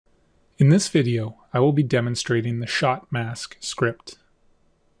In this video, I will be demonstrating the shot mask script.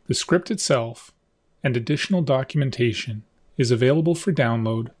 The script itself and additional documentation is available for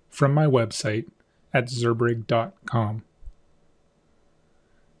download from my website at zerbrig.com.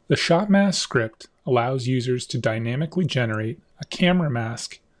 The shot mask script allows users to dynamically generate a camera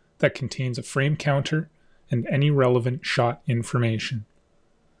mask that contains a frame counter and any relevant shot information.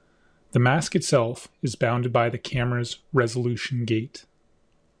 The mask itself is bounded by the camera's resolution gate.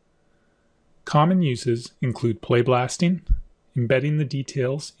 Common uses include playblasting, embedding the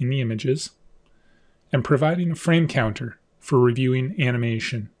details in the images, and providing a frame counter for reviewing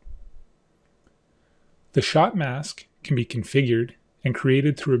animation. The shot mask can be configured and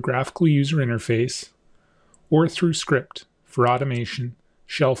created through a graphical user interface or through script for automation,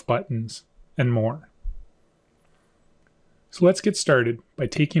 shelf buttons, and more. So let's get started by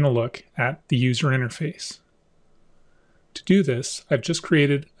taking a look at the user interface. To do this, I've just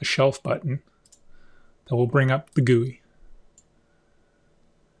created a shelf button that will bring up the GUI.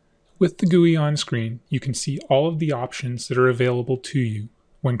 With the GUI on screen, you can see all of the options that are available to you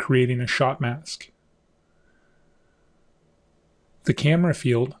when creating a shot mask. The camera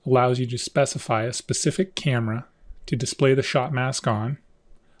field allows you to specify a specific camera to display the shot mask on.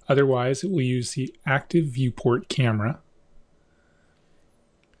 Otherwise, it will use the active viewport camera.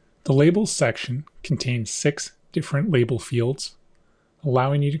 The labels section contains 6 different label fields,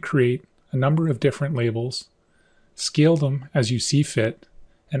 allowing you to create a number of different labels, scale them as you see fit,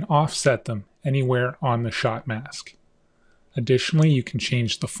 and offset them anywhere on the shot mask. Additionally, you can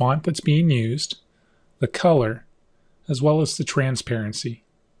change the font that's being used, the color, as well as the transparency.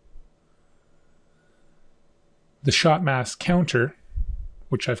 The shot mask counter,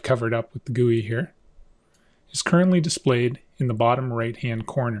 which I've covered up with the GUI here, is currently displayed in the bottom right-hand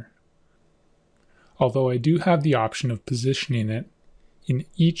corner. Although I do have the option of positioning it in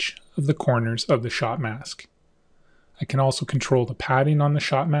each of the corners of the shot mask. I can also control the padding on the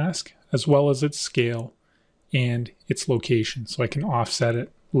shot mask as well as its scale and its location, so I can offset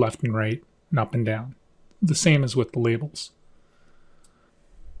it left and right and up and down. The same as with the labels.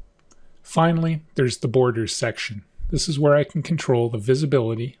 Finally, there's the borders section. This is where I can control the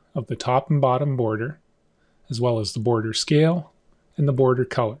visibility of the top and bottom border, as well as the border scale and the border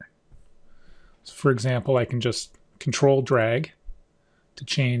color. So for example, I can just control drag to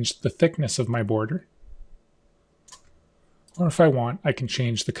change the thickness of my border. Or if I want, I can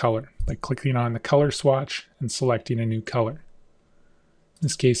change the color by clicking on the color swatch and selecting a new color. In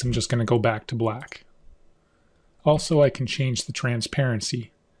this case, I'm just going to go back to black. Also, I can change the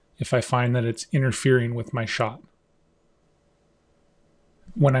transparency if I find that it's interfering with my shot.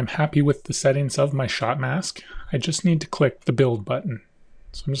 When I'm happy with the settings of my shot mask, I just need to click the build button.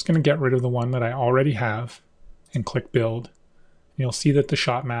 So I'm just going to get rid of the one that I already have and click build. You'll see that the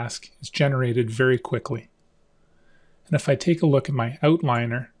shot mask is generated very quickly. And if I take a look at my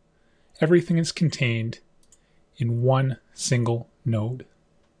outliner, everything is contained in one single node.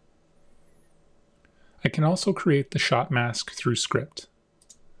 I can also create the shot mask through script.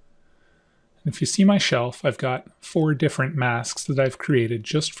 And if you see my shelf, I've got 4 different masks that I've created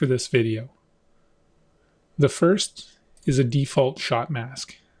just for this video. The first is a default shot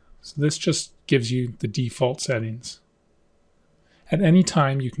mask. So this just gives you the default settings. At any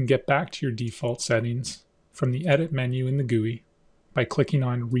time, you can get back to your default settings from the Edit menu in the GUI by clicking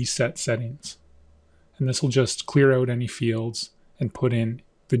on Reset Settings. And this will just clear out any fields and put in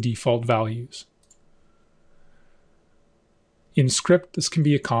the default values. In script, this can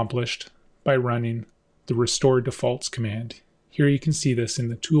be accomplished by running the Restore Defaults command. Here you can see this in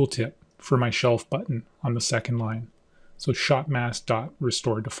the tooltip for my shelf button on the second line. So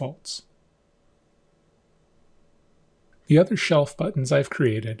shotmask.restore defaults. The other shelf buttons I've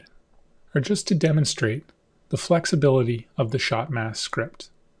created are just to demonstrate the flexibility of the shot mask script.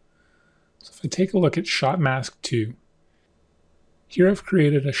 So if I take a look at shot mask 2, here I've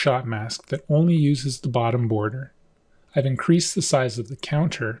created a shot mask that only uses the bottom border. I've increased the size of the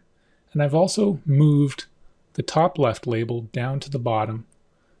counter, and I've also moved the top left label down to the bottom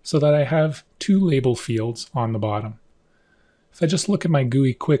so that I have 2 label fields on the bottom. If I just look at my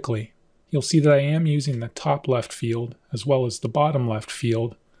GUI quickly, you'll see that I am using the top left field as well as the bottom left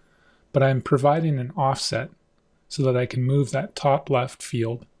field, but I'm providing an offset so that I can move that top left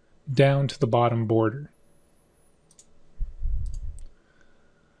field down to the bottom border.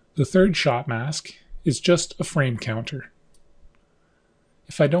 The third shot mask is just a frame counter.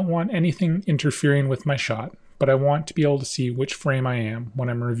 If I don't want anything interfering with my shot, but I want to be able to see which frame I am when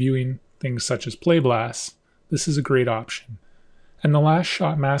I'm reviewing things such as Playblast, this is a great option. And the last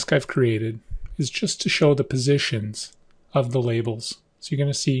shot mask I've created is just to show the positions of the labels So you're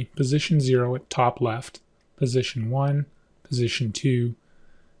going to see position 0 at top left, position 1, position 2,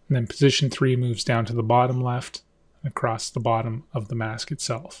 and then position 3 moves down to the bottom left and across the bottom of the mask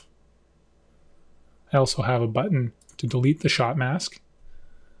itself. I also have a button to delete the shot mask.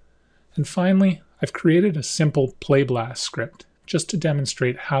 And finally, I've created a simple Playblast script just to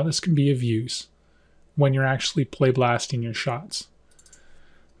demonstrate how this can be of use when you're actually playblasting your shots.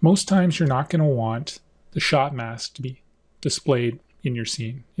 Most times you're not going to want the shot mask to be displayed in your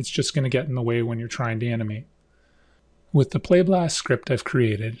scene. It's just going to get in the way when you're trying to animate. With the Playblast script I've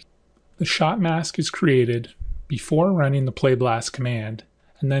created, the shot mask is created before running the Playblast command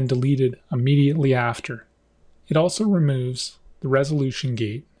and then deleted immediately after. It also removes the resolution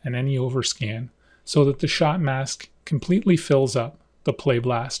gate and any overscan so that the shot mask completely fills up the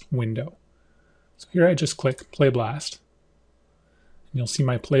Playblast window. So here I just click Playblast, and you'll see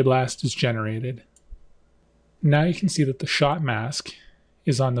my Playblast is generated. Now you can see that the shot mask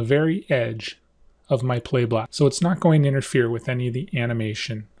is on the very edge of my Playblast, so it's not going to interfere with any of the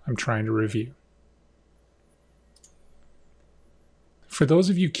animation I'm trying to review. For those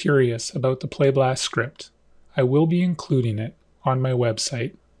of you curious about the Playblast script, I will be including it on my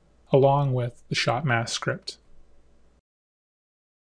website along with the shot mask script.